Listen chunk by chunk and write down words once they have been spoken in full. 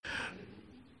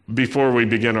Before we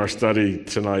begin our study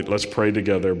tonight, let's pray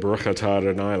together. Baruch atah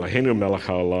Adonai Eloheinu melech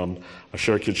haolam,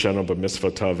 asher kitshenu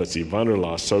b'mitzvotav v'tzivanu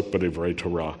la'asok b'divrei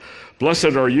Torah.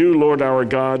 Blessed are you, Lord our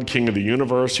God, King of the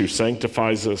universe, who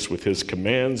sanctifies us with his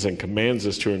commands and commands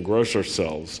us to engross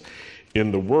ourselves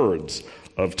in the words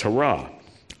of Torah.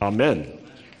 Amen.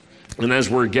 And as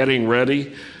we're getting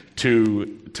ready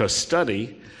to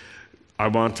study, I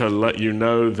want to let you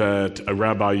know that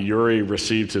Rabbi Uri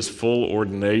received his full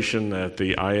ordination at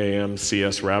the IAM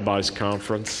CS Rabbis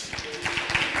Conference.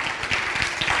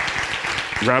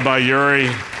 Rabbi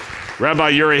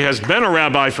Uri has been a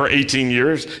rabbi for 18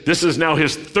 years. This is now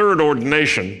his third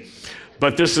ordination,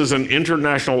 but this is an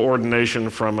international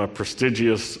ordination from a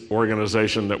prestigious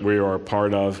organization that we are a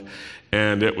part of,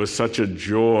 and it was such a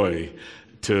joy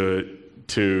to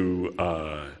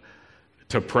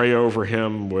pray over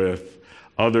him with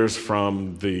others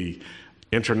from the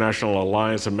International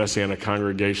Alliance of Messianic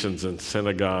Congregations and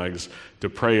Synagogues, to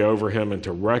pray over him and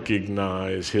to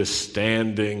recognize his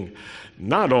standing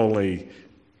not only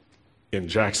in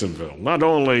Jacksonville, not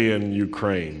only in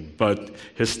Ukraine, but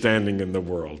his standing in the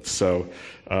world. So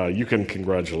you can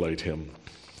congratulate him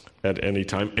at any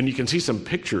time. And you can see some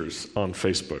pictures on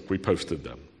Facebook. We posted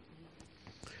them.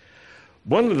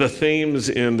 One of the themes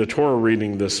in the Torah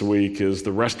reading this week is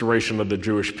the restoration of the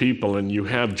Jewish people, and you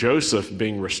have Joseph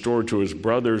being restored to his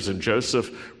brothers and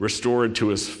Joseph restored to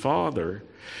his father,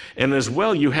 and as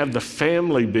well you have the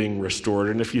family being restored.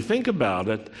 And if you think about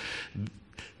it,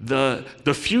 the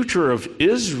future of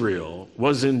Israel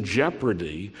was in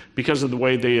jeopardy because of the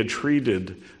way they had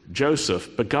treated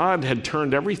Joseph, but God had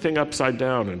turned everything upside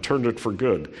down and turned it for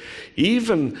good.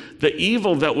 Even the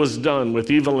evil that was done with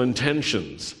evil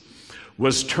intentions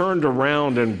was turned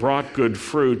around and brought good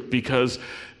fruit because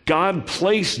God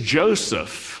placed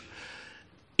Joseph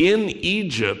in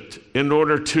Egypt in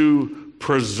order to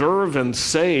preserve and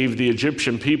save the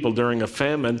Egyptian people during a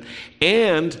famine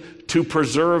and to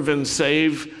preserve and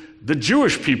save the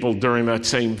Jewish people during that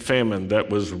same famine that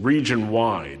was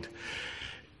region-wide.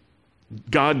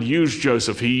 God used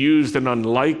Joseph. He used an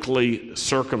unlikely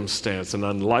circumstance, an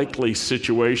unlikely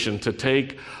situation to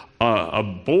take a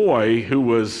boy who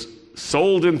was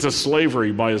sold into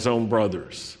slavery by his own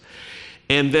brothers,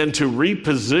 and then to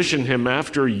reposition him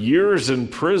after years in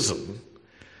prison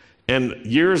and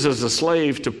years as a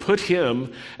slave, to put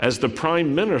him as the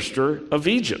prime minister of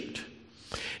Egypt,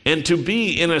 and to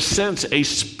be, in a sense, a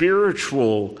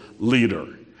spiritual leader,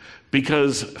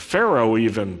 because Pharaoh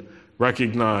even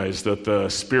recognized that the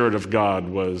Spirit of God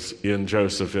was in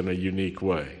Joseph in a unique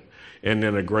way and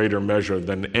in a greater measure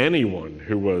than anyone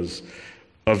who was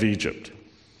of Egypt.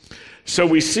 So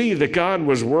we see that God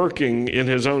was working in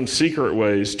his own secret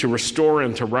ways to restore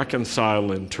and to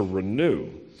reconcile and to renew.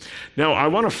 Now, I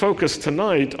want to focus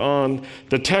tonight on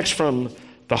the text from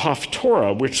the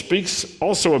Haftorah, which speaks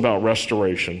also about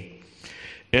restoration,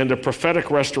 and a prophetic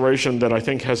restoration that I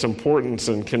think has importance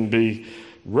and can be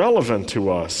relevant to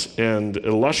us and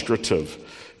illustrative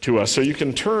to us. So you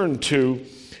can turn to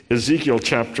Ezekiel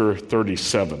chapter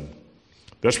 37.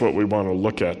 That's what we want to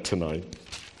look at tonight.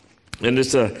 And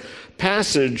it's a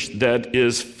passage that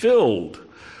is filled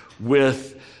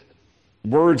with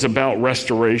words about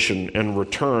restoration and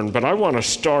return, but I want to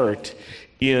start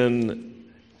in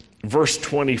verse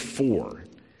 24,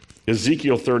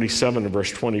 Ezekiel 37,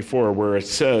 verse 24, where it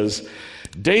says,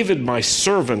 "David, my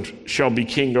servant, shall be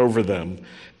king over them,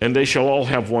 and they shall all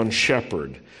have one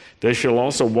shepherd. They shall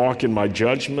also walk in my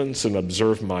judgments and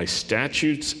observe my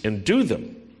statutes and do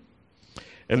them."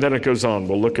 And then it goes on.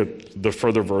 We'll look at the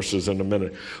further verses in a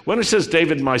minute. When it says,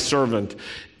 "David, my servant,"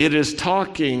 it is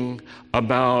talking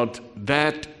about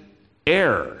that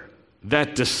heir,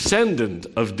 that descendant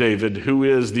of David, who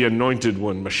is the anointed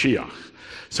one, Mashiach.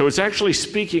 So it's actually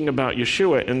speaking about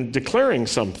Yeshua and declaring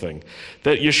something,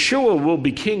 that Yeshua will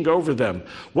be king over them.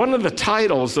 One of the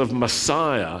titles of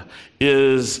Messiah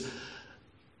is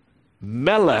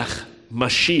Melech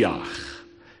Mashiach,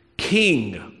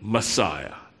 King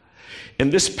Messiah.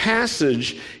 And this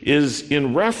passage is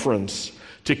in reference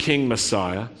to King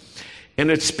Messiah,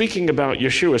 and it's speaking about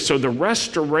Yeshua. So the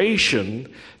restoration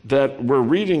that we're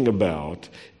reading about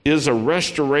is a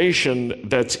restoration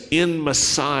that's in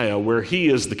Messiah, where he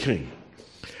is the king.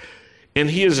 And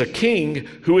he is a king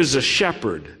who is a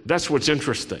shepherd. That's what's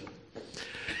interesting.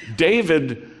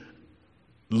 David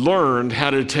learned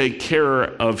how to take care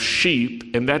of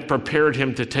sheep, and that prepared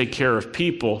him to take care of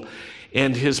people.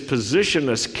 And his position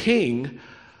as king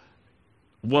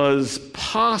was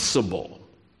possible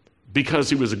because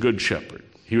he was a good shepherd.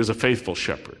 He was a faithful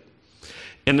shepherd.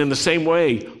 And in the same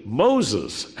way,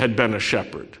 Moses had been a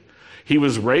shepherd. He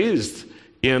was raised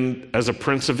as a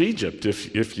prince of Egypt.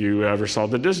 If you ever saw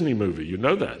the Disney movie, you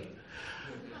know that.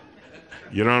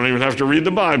 You don't even have to read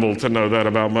the Bible to know that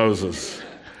about Moses.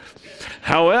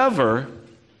 However,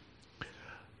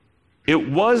 it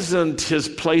wasn't his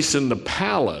place in the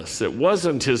palace. It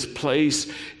wasn't his place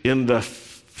in the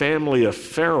family of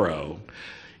Pharaoh.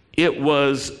 It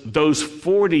was those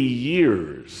 40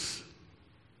 years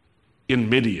in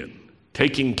Midian,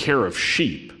 taking care of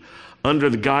sheep, under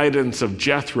the guidance of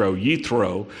Jethro,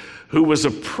 who was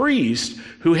a priest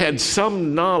who had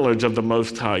some knowledge of the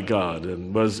Most High God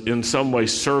and was in some way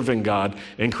serving God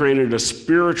and created a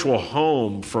spiritual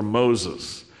home for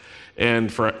Moses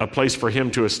and for a place for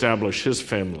him to establish his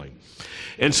family.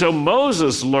 And so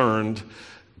Moses learned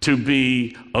to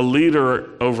be a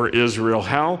leader over Israel.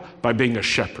 How? By being a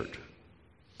shepherd.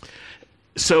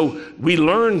 So we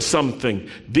learn something.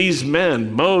 These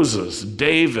men, Moses,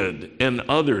 David, and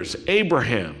others,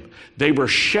 Abraham, they were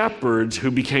shepherds who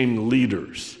became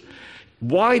leaders.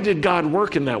 Why did God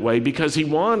work in that way? Because he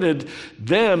wanted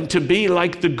them to be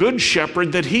like the good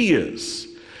shepherd that he is.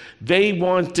 He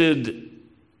wanted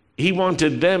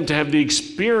them to have the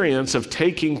experience of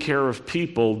taking care of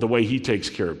people the way he takes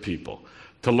care of people,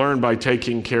 to learn by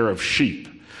taking care of sheep.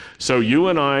 So you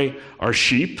and I are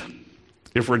sheep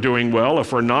if we're doing well.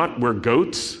 If we're not, we're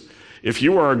goats. If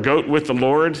you are a goat with the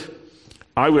Lord,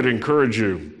 I would encourage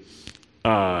you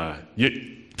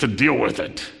to deal with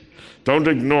it. Don't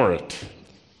ignore it.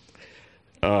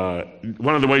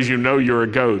 One of the ways you know you're a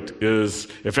goat is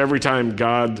if every time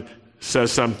God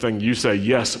says something, you say,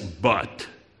 yes, but.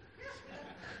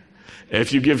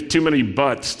 If you give too many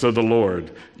buts to the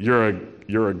Lord, you're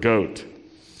a goat.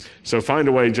 So find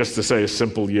a way just to say a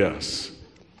simple yes.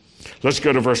 Let's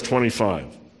go to verse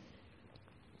 25.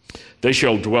 They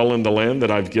shall dwell in the land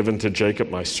that I've given to Jacob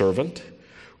my servant,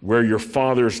 where your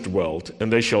fathers dwelt,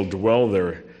 and they shall dwell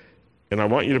there. And I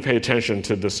want you to pay attention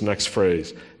to this next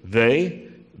phrase. They,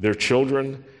 their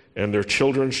children, and their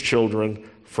children's children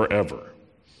forever.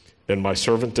 And my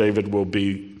servant David will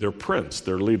be their prince,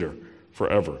 their leader,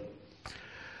 forever.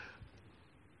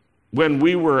 When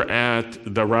we were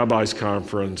at the Rabbis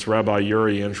Conference, Rabbi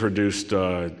Uri introduced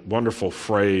a wonderful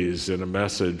phrase in a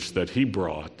message that he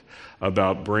brought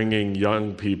about bringing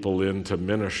young people into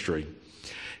ministry.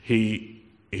 He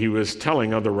was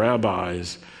telling other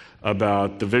rabbis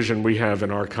about the vision we have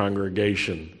in our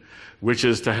congregation, which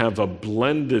is to have a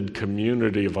blended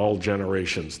community of all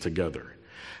generations together.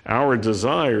 Our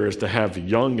desire is to have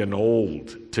young and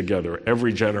old together,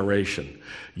 every generation.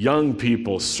 Young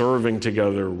people serving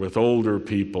together with older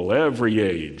people, every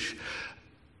age.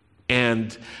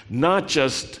 And not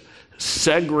just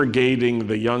segregating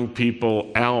the young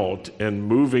people out and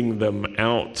moving them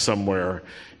out somewhere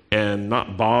and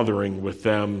not bothering with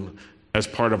them as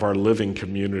part of our living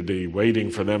community,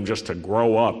 waiting for them just to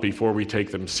grow up before we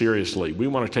take them seriously. We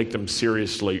want to take them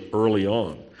seriously early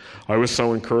on. I was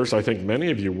so encouraged, I think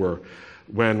many of you were,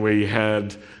 when we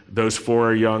had those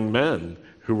 4 young men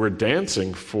who were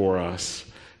dancing for us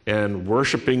and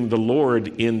worshiping the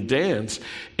Lord in dance.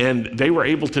 And they were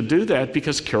able to do that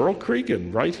because Carol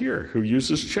Cregan, right here, who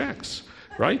uses checks,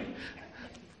 right?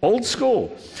 Old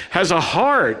school, has a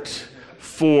heart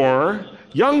for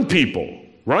young people,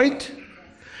 right?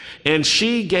 And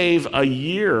she gave a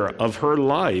year of her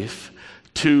life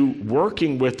to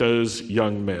working with those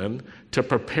young men to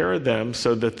prepare them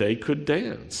so that they could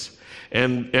dance.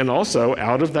 And also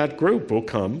out of that group will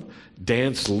come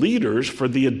dance leaders for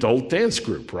the adult dance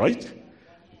group, right?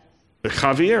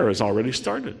 Javier has already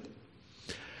started.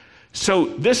 So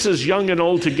this is young and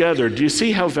old together. Do you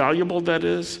see how valuable that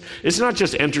is? It's not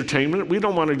just entertainment. We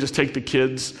don't want to just take the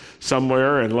kids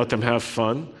somewhere and let them have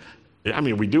fun. I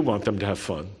mean, we do want them to have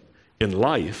fun in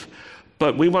life,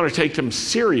 but we want to take them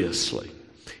seriously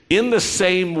in the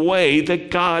same way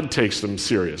that God takes them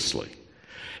seriously.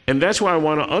 And that's why I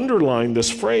want to underline this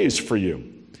phrase for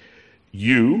you.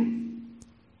 You,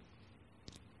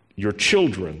 your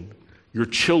children, your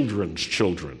children's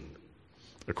children.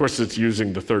 Of course, it's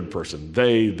using the third person.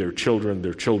 They, their children,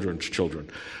 their children's children.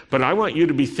 But I want you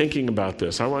to be thinking about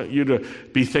this. I want you to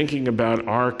be thinking about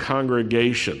our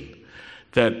congregation,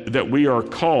 that we are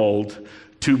called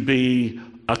to be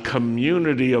a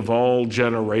community of all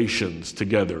generations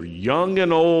together, young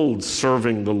and old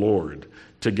serving the Lord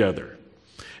together.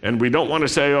 And we don't want to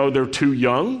say, oh, they're too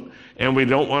young, and we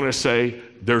don't want to say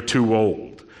they're too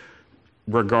old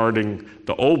regarding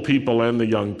the old people and the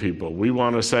young people. We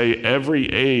want to say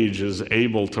every age is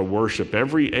able to worship.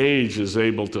 Every age is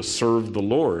able to serve the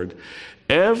Lord.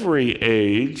 Every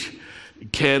age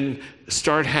can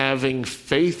start having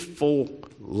faithful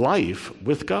life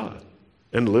with God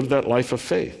and live that life of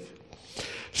faith.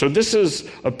 So this is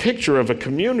a picture of a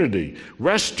community.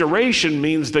 Restoration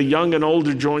means the young and old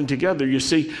are joined together. You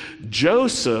see,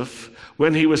 Joseph,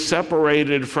 when he was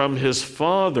separated from his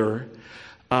father,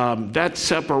 that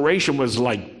separation was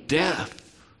like death.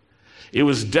 It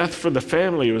was death for the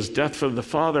family. It was death for the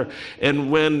father.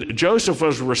 And when Joseph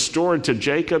was restored to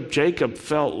Jacob, Jacob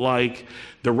felt like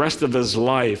the rest of his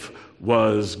life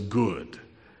was good,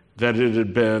 that it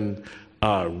had been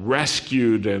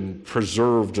rescued and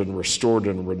preserved and restored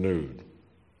and renewed.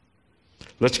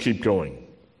 Let's keep going.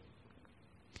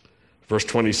 Verse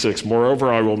 26,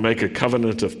 moreover, I will make a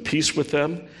covenant of peace with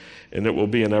them, and it will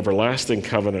be an everlasting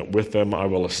covenant with them. I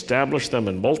will establish them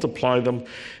and multiply them,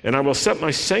 and I will set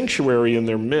my sanctuary in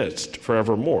their midst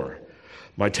forevermore.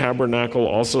 My tabernacle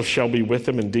also shall be with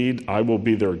them. Indeed, I will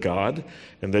be their God,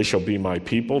 and they shall be my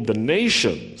people. The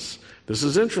nations, this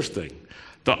is interesting,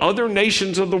 the other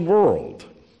nations of the world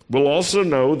will also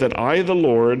know that I, the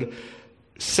Lord,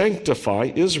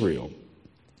 sanctify Israel,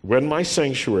 when my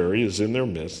sanctuary is in their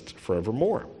midst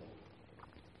forevermore.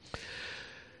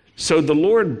 So the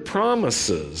Lord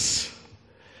promises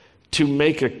to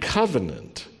make a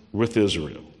covenant with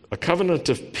Israel, a covenant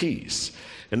of peace,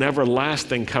 an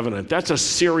everlasting covenant. That's a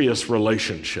serious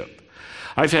relationship.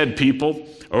 I've had people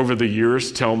over the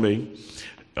years tell me,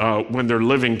 when they're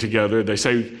living together, they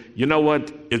say, you know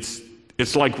what, it's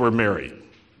like we're married.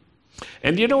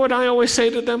 And you know what I always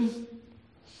say to them?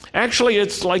 Actually,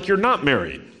 it's like you're not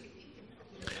married.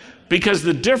 Because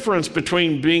the difference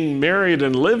between being married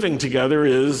and living together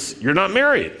is you're not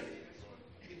married.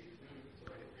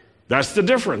 That's the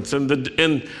difference.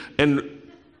 And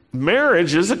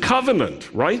marriage is a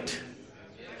covenant, right?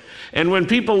 And when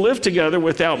people live together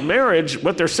without marriage,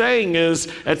 what they're saying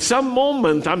is, at some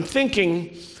moment, I'm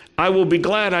thinking, I will be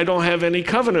glad I don't have any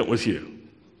covenant with you,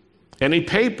 any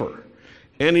paper,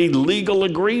 any legal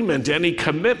agreement, any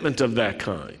commitment of that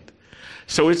kind.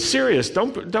 So it's serious.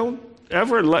 Don't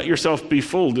ever let yourself be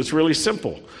fooled. It's really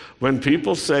simple. When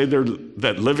people say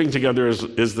that living together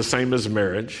is the same as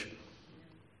marriage,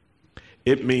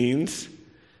 it means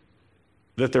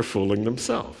that they're fooling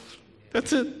themselves.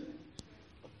 That's it.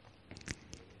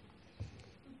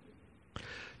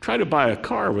 Try to buy a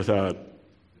car without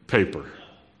paper.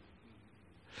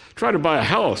 Try to buy a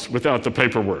house without the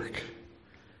paperwork.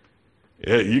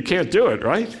 You can't do it,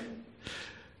 right?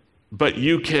 But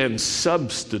you can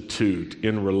substitute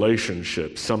in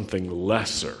relationships something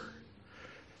lesser.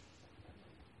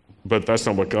 But that's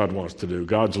not what God wants to do.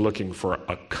 God's looking for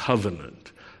a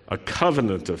covenant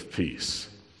of peace.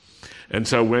 And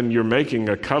so when you're making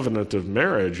a covenant of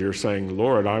marriage, you're saying,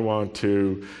 Lord, I want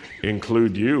to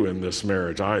include you in this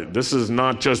marriage. This is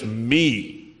not just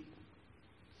me.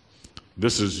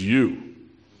 This is you.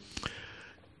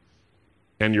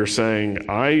 And you're saying,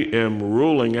 I am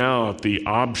ruling out the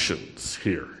options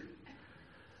here.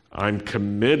 I'm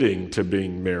committing to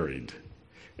being married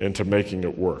and to making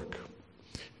it work.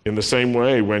 In the same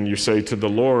way, when you say to the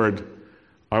Lord,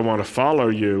 I want to follow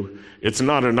you, it's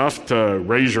not enough to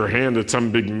raise your hand at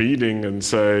some big meeting and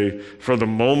say, for the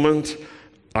moment,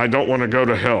 I don't want to go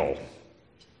to hell.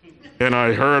 And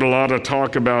I heard a lot of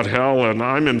talk about hell, and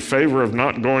I'm in favor of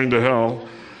not going to hell.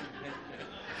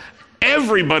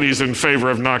 Everybody's in favor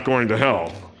of not going to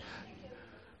hell.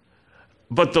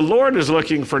 But the Lord is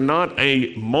looking for not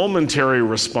a momentary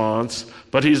response,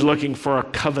 but he's looking for a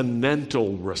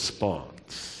covenantal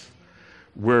response,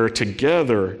 where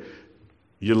together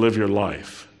you live your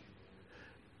life.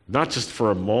 Not just for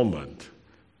a moment,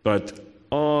 but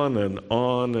on and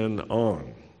on and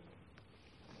on.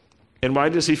 And why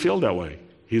does he feel that way?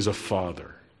 He's a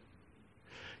father.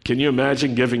 Can you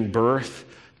imagine giving birth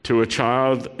to a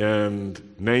child and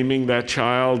naming that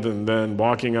child and then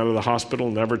walking out of the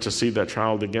hospital never to see that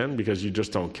child again because you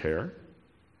just don't care?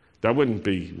 That wouldn't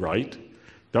be right.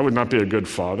 That would not be a good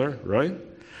father, right?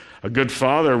 A good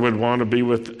father would want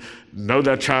to know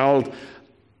that child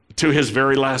to his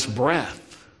very last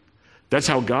breath. That's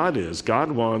how God is.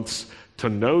 God wants to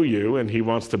know you, and he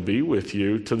wants to be with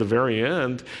you to the very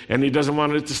end, and he doesn't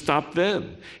want it to stop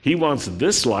then. He wants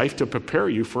this life to prepare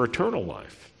you for eternal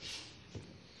life.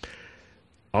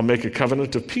 I'll make a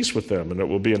covenant of peace with them, and it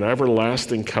will be an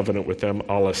everlasting covenant with them.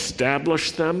 I'll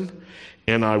establish them,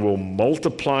 and I will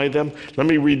multiply them. Let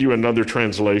me read you another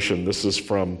translation. This is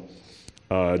from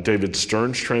David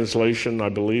Stern's translation, I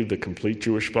believe, the Complete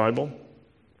Jewish Bible.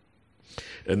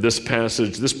 And this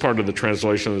passage, this part of the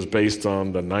translation is based on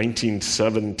the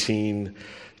 1917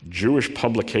 Jewish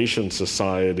Publication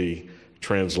Society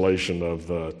translation of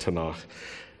the Tanakh.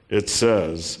 It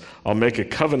says, I'll make a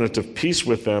covenant of peace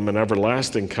with them, an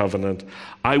everlasting covenant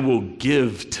I will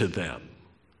give to them.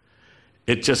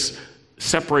 It just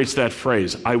separates that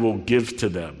phrase, I will give to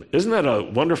them. Isn't that a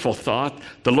wonderful thought?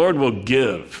 The Lord will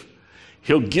give.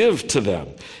 He'll give to them.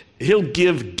 He'll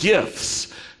give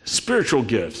gifts, spiritual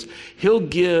gifts. He'll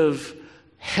give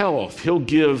health. He'll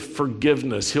give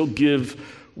forgiveness. He'll give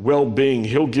well-being.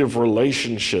 He'll give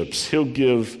relationships. He'll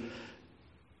give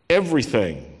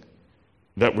everything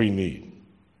that we need.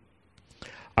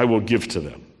 I will give to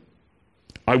them.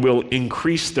 I will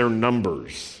increase their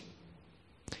numbers,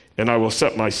 and I will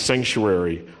set my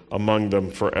sanctuary among them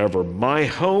forever. My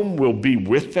home will be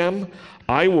with them.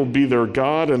 I will be their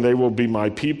God, and they will be my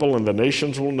people, and the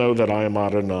nations will know that I am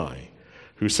Adonai,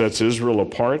 who sets Israel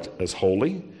apart as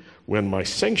holy, when my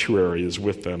sanctuary is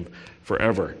with them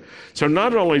forever. So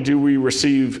not only do we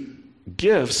receive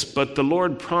gifts, but the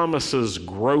Lord promises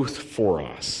growth for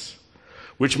us,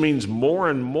 which means more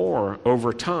and more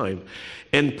over time.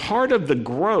 And part of the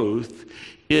growth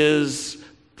is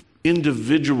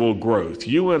individual growth.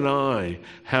 You and I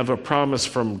have a promise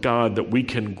from God that we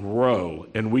can grow,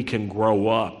 and we can grow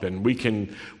up, and we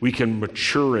can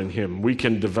mature in Him. We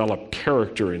can develop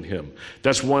character in Him.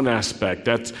 That's one aspect.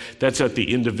 That's at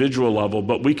the individual level,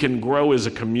 but we can grow as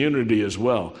a community as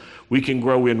well. We can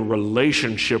grow in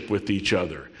relationship with each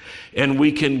other, and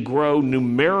we can grow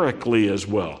numerically as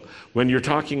well. When you're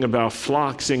talking about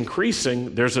flocks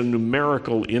increasing, there's a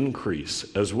numerical increase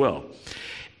as well.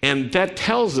 And that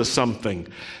tells us something.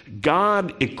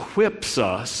 God equips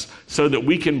us so that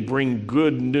we can bring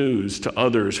good news to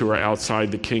others who are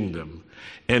outside the kingdom,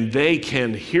 and they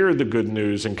can hear the good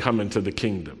news and come into the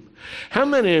kingdom. How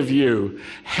many of you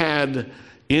had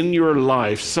in your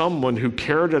life someone who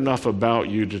cared enough about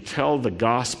you to tell the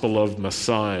gospel of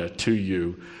Messiah to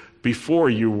you before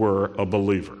you were a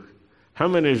believer? How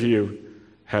many of you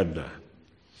had that?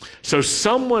 So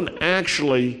someone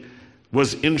actually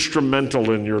was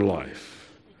instrumental in your life.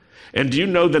 And do you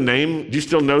know the name? Do you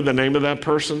still know the name of that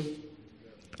person?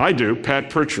 I do, Pat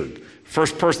Pritchard.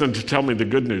 First person to tell me the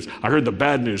good news. I heard the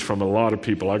bad news from a lot of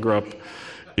people. I grew up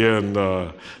in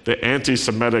the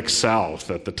anti-Semitic South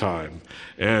at the time.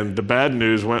 And the bad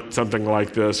news went something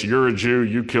like this: you're a Jew,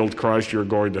 you killed Christ, you're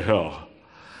going to hell.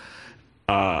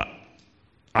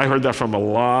 I heard that from a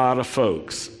lot of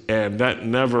folks, and that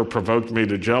never provoked me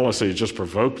to jealousy, it just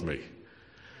provoked me.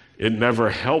 It never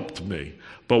helped me.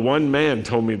 But one man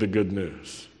told me the good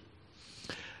news.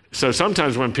 So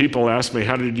sometimes when people ask me,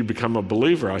 how did you become a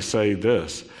believer? I say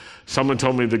this: someone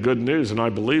told me the good news and I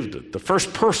believed it. The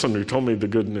first person who told me the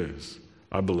good news,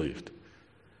 I believed.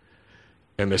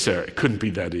 And they say, it couldn't be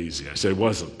that easy. I said, it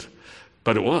wasn't.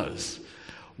 But it was.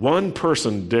 One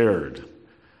person dared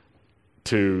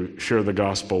to share the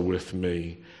gospel with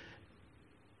me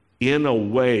in a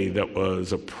way that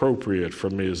was appropriate for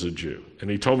me as a Jew.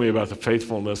 And he told me about the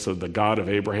faithfulness of the God of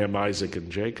Abraham, Isaac,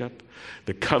 and Jacob,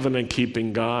 the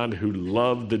covenant-keeping God who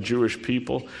loved the Jewish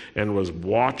people and was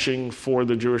watching for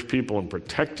the Jewish people and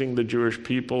protecting the Jewish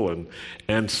people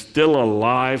and still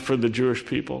alive for the Jewish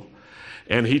people.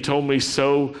 And he told me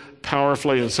so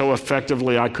powerfully and so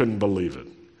effectively, I couldn't believe it.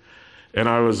 And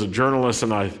I was a journalist,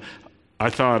 and I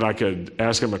thought I could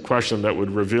ask him a question that would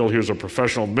reveal he was a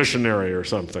professional missionary or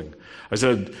something. I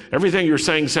said, everything you're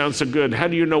saying sounds so good. How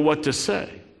do you know what to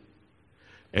say?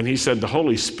 And he said, the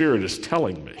Holy Spirit is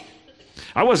telling me.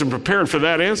 I wasn't prepared for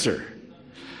that answer.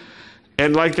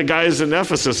 And like the guys in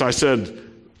Ephesus, I said,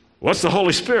 what's the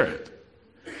Holy Spirit?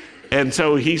 And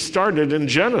so he started in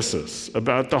Genesis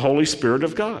about the Holy Spirit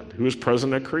of God who is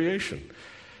present at creation.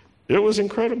 It was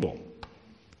incredible.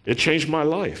 It changed my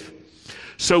life.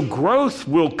 So growth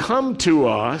will come to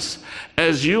us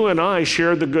as you and I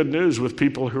share the good news with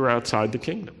people who are outside the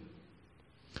kingdom.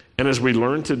 And as we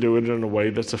learn to do it in a way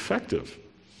that's effective.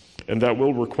 And that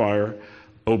will require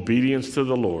obedience to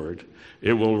the Lord.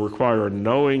 It will require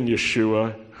knowing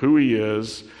Yeshua, who he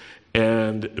is,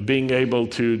 and being able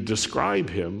to describe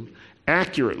him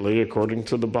accurately according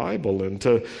to the Bible, and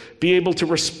to be able to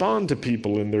respond to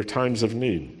people in their times of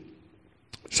need.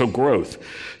 So growth.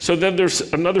 So then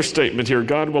there's another statement here.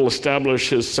 God will establish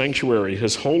his sanctuary,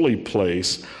 his holy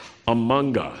place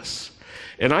among us.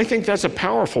 And I think that's a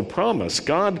powerful promise.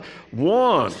 God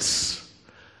wants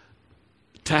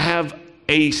to have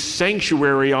a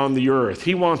sanctuary on the earth.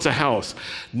 He wants a house,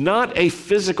 not a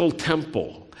physical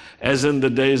temple as in the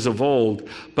days of old,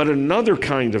 but another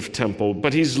kind of temple.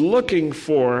 But he's looking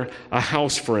for a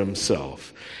house for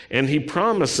himself. And he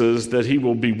promises that he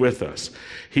will be with us.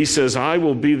 He says, I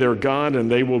will be their God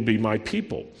and they will be my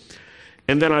people.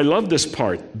 And then I love this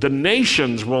part. The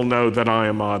nations will know that I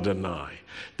am Adonai.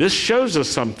 This shows us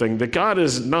something, that God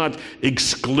is not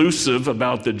exclusive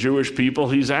about the Jewish people.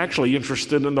 He's actually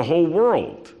interested in the whole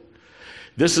world.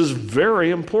 This is very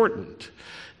important,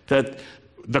 that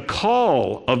The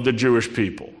call of the Jewish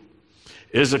people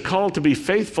is a call to be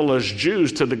faithful as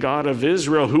Jews to the God of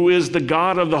Israel, who is the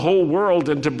God of the whole world,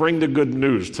 and to bring the good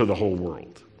news to the whole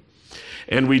world.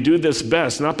 And we do this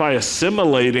best not by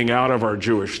assimilating out of our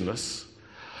Jewishness,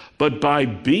 but by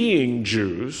being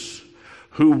Jews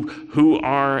who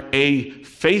are a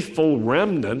faithful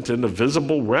remnant and a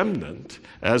visible remnant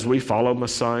as we follow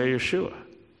Messiah Yeshua.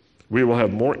 We will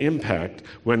have more impact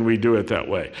when we do it that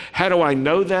way. How do I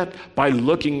know that? By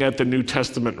looking at the New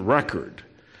Testament record.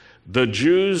 The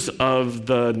Jews of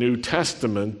the New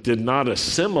Testament did not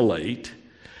assimilate,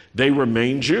 they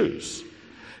remained Jews.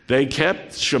 They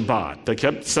kept Shabbat, they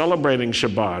kept celebrating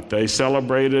Shabbat, they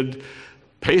celebrated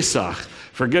Pesach.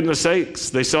 For goodness sakes,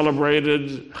 they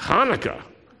celebrated Hanukkah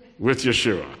with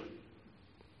Yeshua.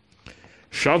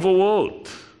 Shavuot,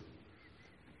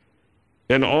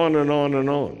 and on and on and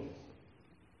on.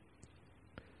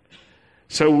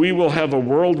 So we will have a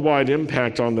worldwide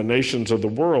impact on the nations of the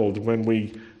world when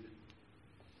we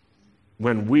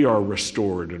are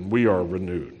restored and we are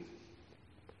renewed.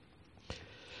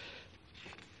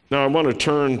 Now I want to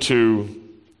turn to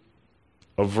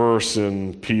a verse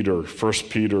in Peter, 1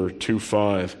 Peter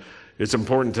 2:5. It's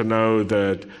important to know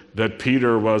that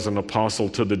Peter was an apostle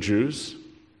to the Jews.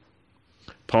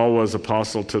 Paul was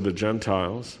apostle to the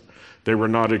Gentiles. They were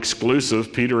not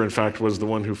exclusive. Peter, in fact, was the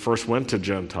one who first went to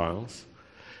Gentiles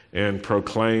and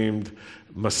proclaimed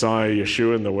Messiah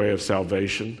Yeshua in the way of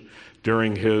salvation.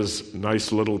 During his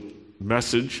nice little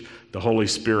message, the Holy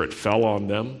Spirit fell on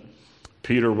them.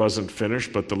 Peter wasn't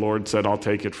finished, but the Lord said, I'll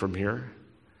take it from here.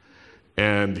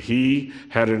 And he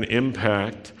had an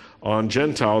impact on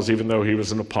Gentiles, even though he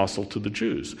was an apostle to the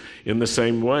Jews. In the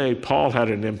same way, Paul had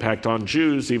an impact on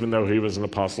Jews, even though he was an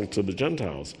apostle to the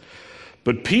Gentiles.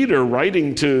 But Peter,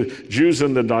 writing to Jews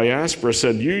in the diaspora,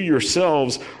 said, you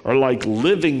yourselves are like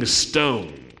living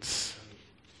stones.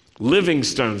 Living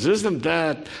stones. Isn't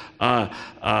that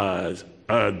a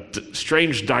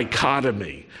strange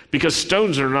dichotomy? Because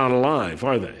stones are not alive,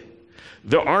 are they?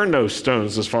 There are no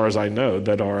stones, as far as I know,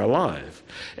 that are alive.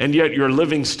 And yet you're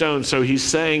living stones. So he's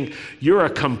saying you're a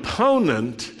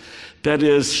component that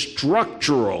is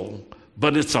structural,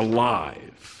 but it's alive.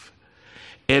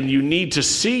 And you need to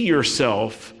see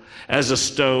yourself as a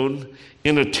stone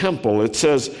in a temple. It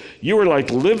says, you are like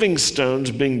living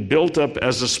stones being built up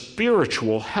as a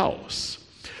spiritual house.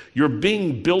 You're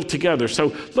being built together.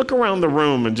 So look around the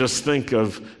room and just think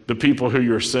of the people who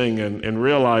you're seeing and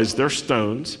realize they're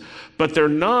stones, but they're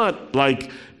not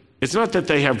like, it's not that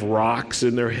they have rocks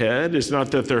in their head. It's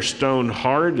not that they're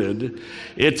stone-hearted.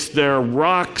 It's they're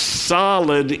rock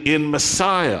solid in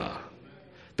Messiah.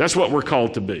 That's what we're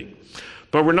called to be.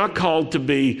 But we're not called to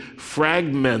be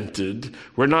fragmented.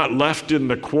 We're not left in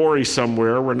the quarry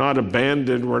somewhere. We're not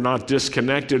abandoned. We're not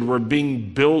disconnected. We're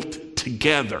being built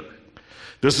together.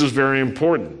 This is very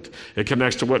important. It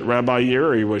connects to what Rabbi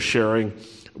Yeri was sharing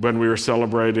when we were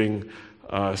celebrating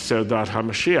Seudat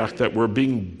HaMashiach, that we're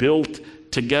being built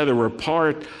together. We're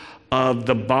part of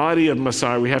the body of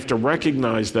Messiah. We have to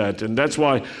recognize that. And that's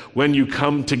why when you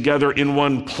come together in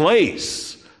one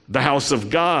place, the house of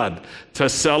God, to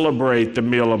celebrate the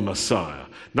meal of Messiah.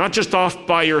 Not just off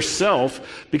by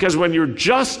yourself, because when you're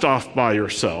just off by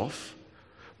yourself,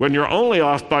 when you're only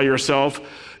off by yourself,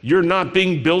 you're not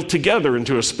being built together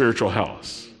into a spiritual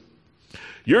house.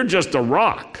 You're just a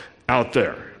rock out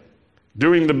there,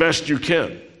 doing the best you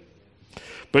can.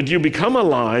 But you become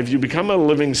alive, you become a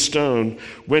living stone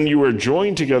when you are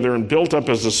joined together and built up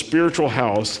as a spiritual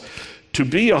house to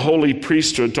be a holy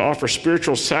priesthood, to offer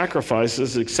spiritual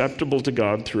sacrifices acceptable to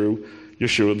God through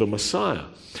Yeshua the Messiah.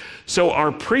 So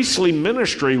our priestly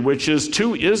ministry, which is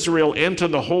to Israel and to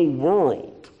the whole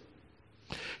world,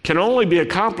 can only be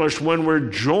accomplished when we're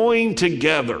joined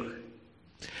together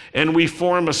and we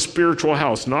form a spiritual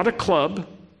house, not a club,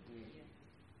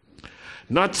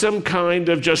 not some kind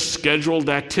of just scheduled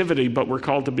activity, but we're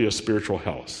called to be a spiritual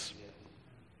house.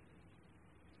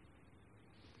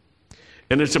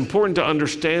 And it's important to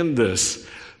understand this,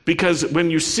 because when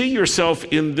you see yourself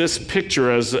in this picture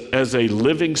as a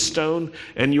living stone,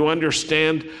 and you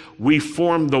understand we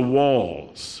form the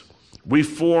walls, we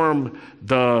form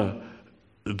the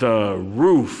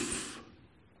roof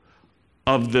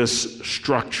of this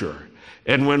structure.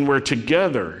 And when we're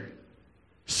together,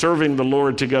 serving the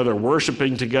Lord together,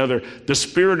 worshiping together, the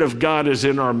Spirit of God is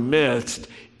in our midst,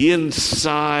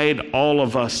 inside all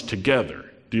of us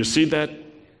together. Do you see that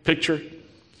picture?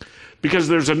 Because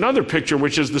there's another picture,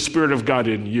 which is the Spirit of God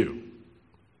in you.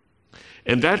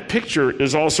 And that picture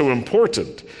is also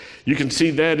important. You can see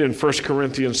that in 1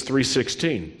 Corinthians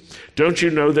 3:16. Don't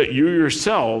you know that you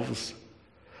yourselves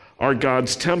are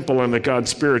God's temple and that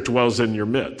God's Spirit dwells in your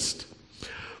midst.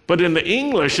 But in the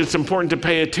English, it's important to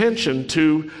pay attention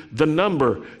to the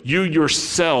number, you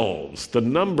yourselves. The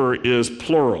number is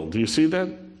plural. Do you see that?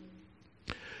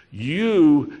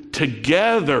 You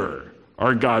together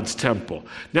are God's temple.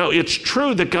 Now, it's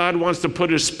true that God wants to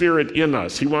put his Spirit in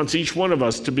us. He wants each one of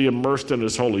us to be immersed in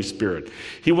his Holy Spirit.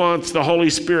 He wants the Holy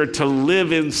Spirit to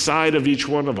live inside of each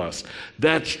one of us.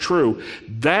 That's true.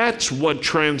 That's what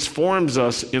transforms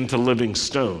us into living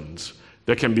stones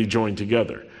that can be joined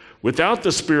together. Without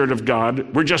the Spirit of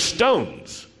God, we're just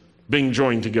stones being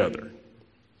joined together.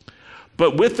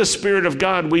 But with the Spirit of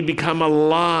God, we become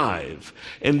alive.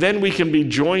 And then we can be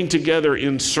joined together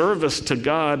in service to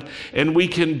God, and we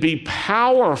can be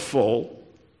powerful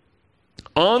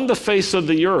on the face of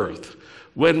the earth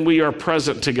when we are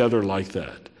present together like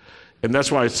that. And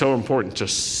that's why it's so important to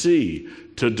see,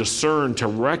 to discern, to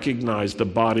recognize the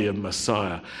body of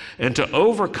Messiah, and to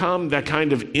overcome that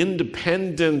kind of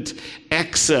independent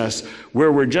excess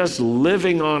where we're just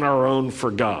living on our own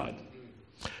for God.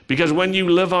 Because when you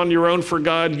live on your own for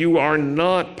God, you are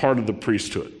not part of the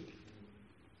priesthood.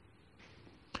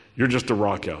 You're just a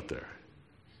rock out there.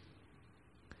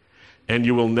 And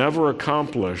you will never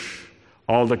accomplish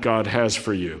all that God has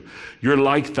for you. You're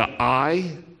like the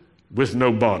eye with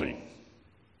no body.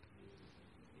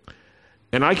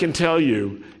 And I can tell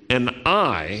you, an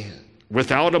eye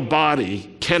without a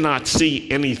body cannot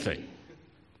see anything.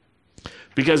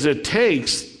 Because it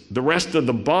takes the rest of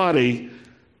the body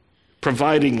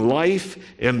providing life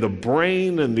and the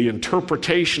brain and the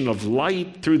interpretation of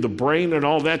light through the brain and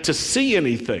all that to see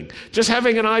anything. Just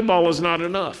having an eyeball is not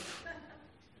enough.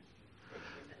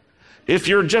 If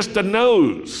you're just a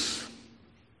nose,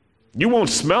 you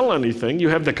won't smell anything. You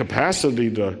have the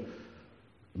capacity to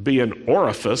be an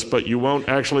orifice, but you won't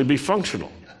actually be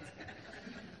functional.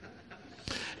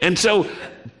 And so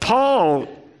Paul,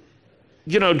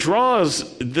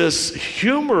 draws this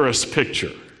humorous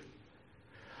picture.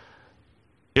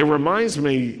 It reminds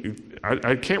me,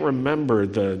 I can't remember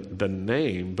the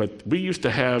name, but we used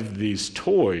to have these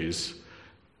toys,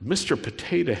 Mr.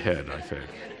 Potato Head, I think.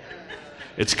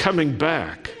 It's coming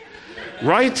back,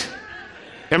 right?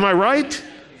 Am I right?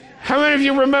 How many of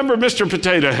you remember Mr.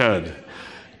 Potato Head?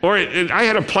 Or I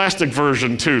had a plastic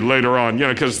version too later on,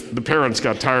 because the parents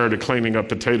got tired of cleaning up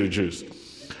potato juice.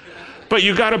 But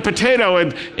you got a potato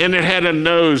and it had a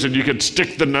nose, and you could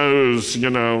stick the nose,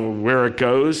 where it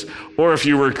goes. Or if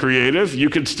you were creative, you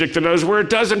could stick the nose where it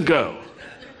doesn't go.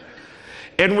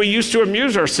 And we used to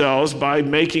amuse ourselves by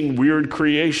making weird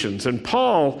creations. And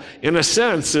Paul, in a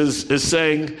sense, is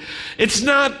saying, it's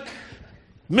not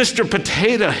Mr.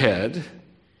 Potato Head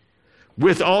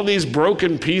with all these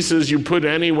broken pieces you put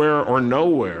anywhere or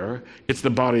nowhere. It's the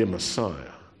body of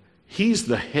Messiah. He's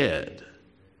the head.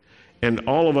 And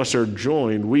all of us are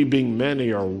joined, we being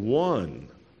many are one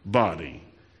body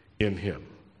in him.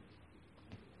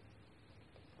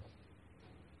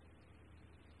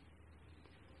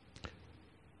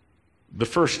 The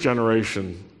first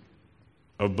generation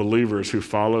of believers who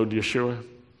followed Yeshua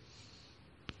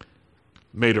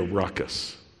made a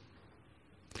ruckus.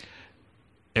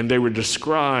 And they were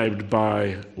described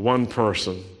by one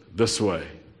person this way: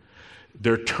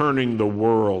 they're turning the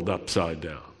world upside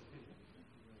down.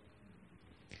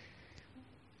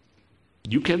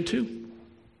 You can too.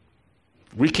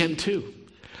 We can too.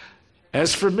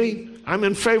 As for me, I'm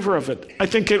in favor of it. I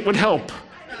think it would help.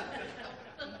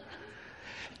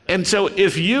 And so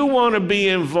if you want to be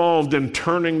involved in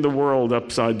turning the world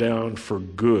upside down for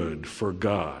good, for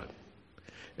God,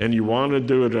 and you want to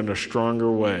do it in a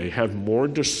stronger way, have more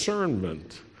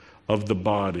discernment of the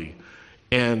body,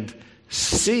 and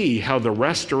see how the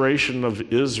restoration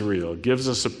of Israel gives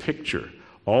us a picture.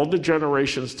 All the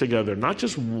generations together, not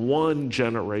just one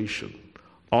generation,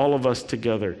 all of us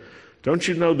together. Don't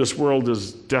you know this world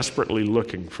is desperately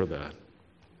looking for that?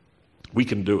 We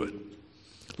can do it.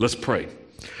 Let's pray.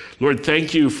 Lord,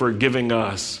 thank you for giving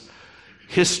us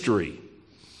history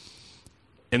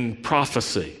and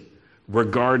prophecy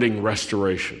regarding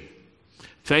restoration.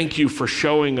 Thank you for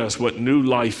showing us what new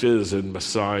life is in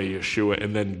Messiah Yeshua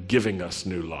and then giving us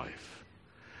new life.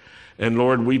 And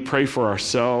Lord, we pray for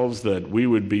ourselves that we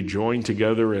would be joined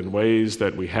together in ways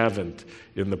that we haven't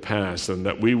in the past, and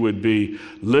that we would be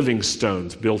living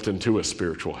stones built into a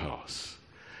spiritual house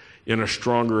in a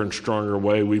stronger and stronger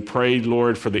way. We pray,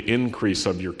 Lord, for the increase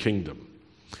of your kingdom.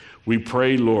 We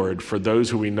pray, Lord, for those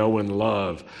who we know and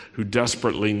love, who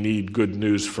desperately need good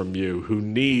news from you, who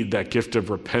need that gift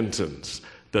of repentance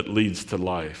that leads to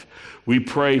life. We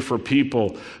pray for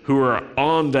people who are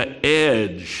on the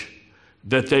edge,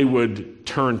 that they would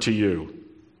turn to you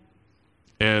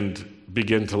and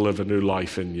begin to live a new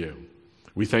life in you.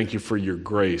 We thank you for your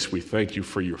grace. We thank you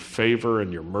for your favor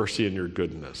and your mercy and your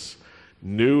goodness.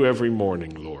 New every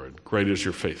morning, Lord. Great is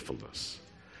your faithfulness.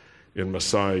 In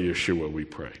Messiah Yeshua we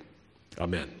pray.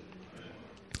 Amen.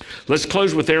 Let's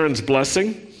close with Aaron's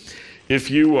blessing. If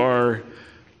you are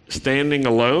standing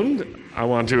alone, I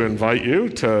want to invite you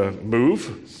to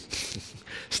move.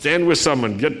 Stand with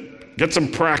someone. Get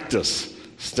some practice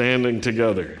standing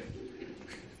together.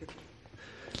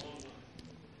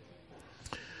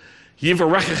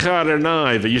 Yivarechecha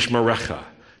Adonai v'yishmerecha.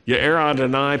 Ye'er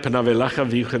Adonai panav elecha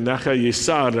v'yichunecha.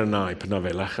 Yisa Adonai panav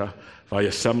elecha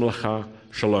v'yasem lecha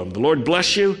shalom. The Lord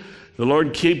bless you. The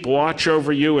Lord keep watch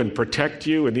over you and protect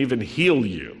you and even heal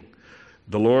you.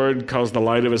 The Lord cause the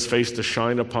light of his face to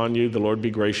shine upon you. The Lord be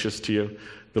gracious to you.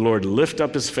 The Lord lift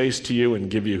up his face to you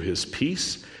and give you his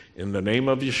peace. In the name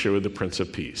of Yeshua, the Prince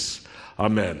of Peace.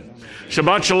 Amen.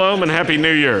 Shabbat shalom and Happy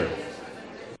New Year.